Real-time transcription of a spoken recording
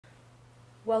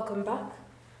Welcome back,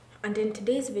 and in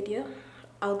today's video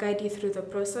I'll guide you through the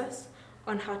process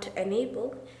on how to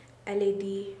enable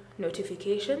LED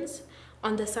notifications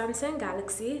on the Samsung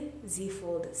Galaxy Z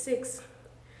Fold 6.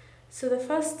 So the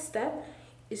first step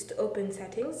is to open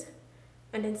settings,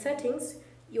 and in settings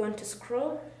you want to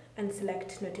scroll and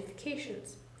select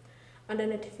notifications. Under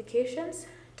notifications,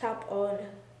 tap on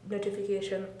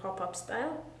notification pop-up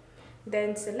style,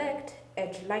 then select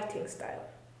edge lighting style.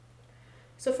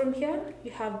 So from here, you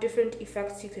have different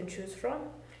effects you can choose from.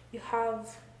 You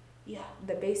have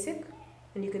the basic,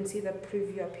 and you can see the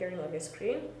preview appearing on your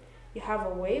screen. You have a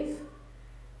wave,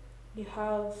 you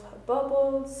have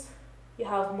bubbles, you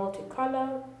have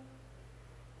multicolor,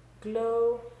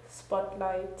 glow,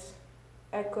 spotlight,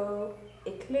 echo,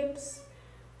 eclipse,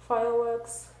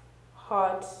 fireworks,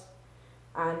 heart,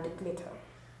 and glitter.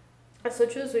 So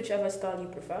choose whichever style you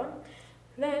prefer.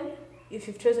 Then, if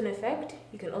you've chosen effect,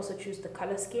 you can also choose the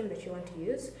color scheme that you want to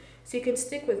use. So you can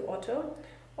stick with auto,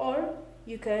 or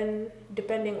you can,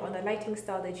 depending on the lighting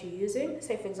style that you're using,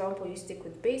 say for example you stick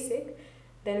with basic,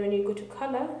 then when you go to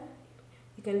color,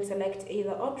 you can select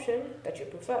either option that you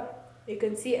prefer. You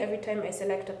can see every time I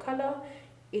select a color,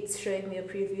 it's showing me a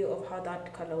preview of how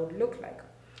that color would look like.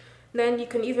 Then you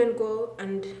can even go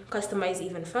and customize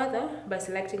even further by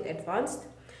selecting advanced.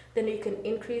 Then you can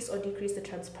increase or decrease the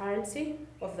transparency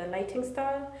of the lighting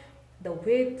style, the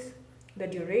width, the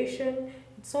duration.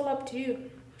 It's all up to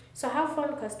you. So have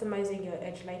fun customizing your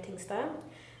edge lighting style.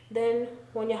 Then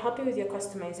when you're happy with your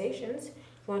customizations,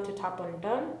 you want to tap on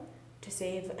done to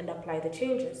save and apply the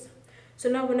changes. So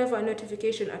now whenever a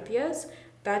notification appears,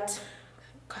 that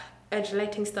edge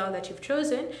lighting style that you've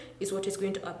chosen is what is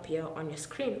going to appear on your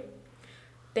screen.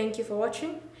 Thank you for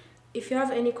watching. If you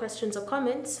have any questions or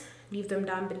comments, leave them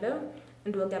down below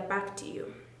and we'll get back to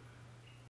you.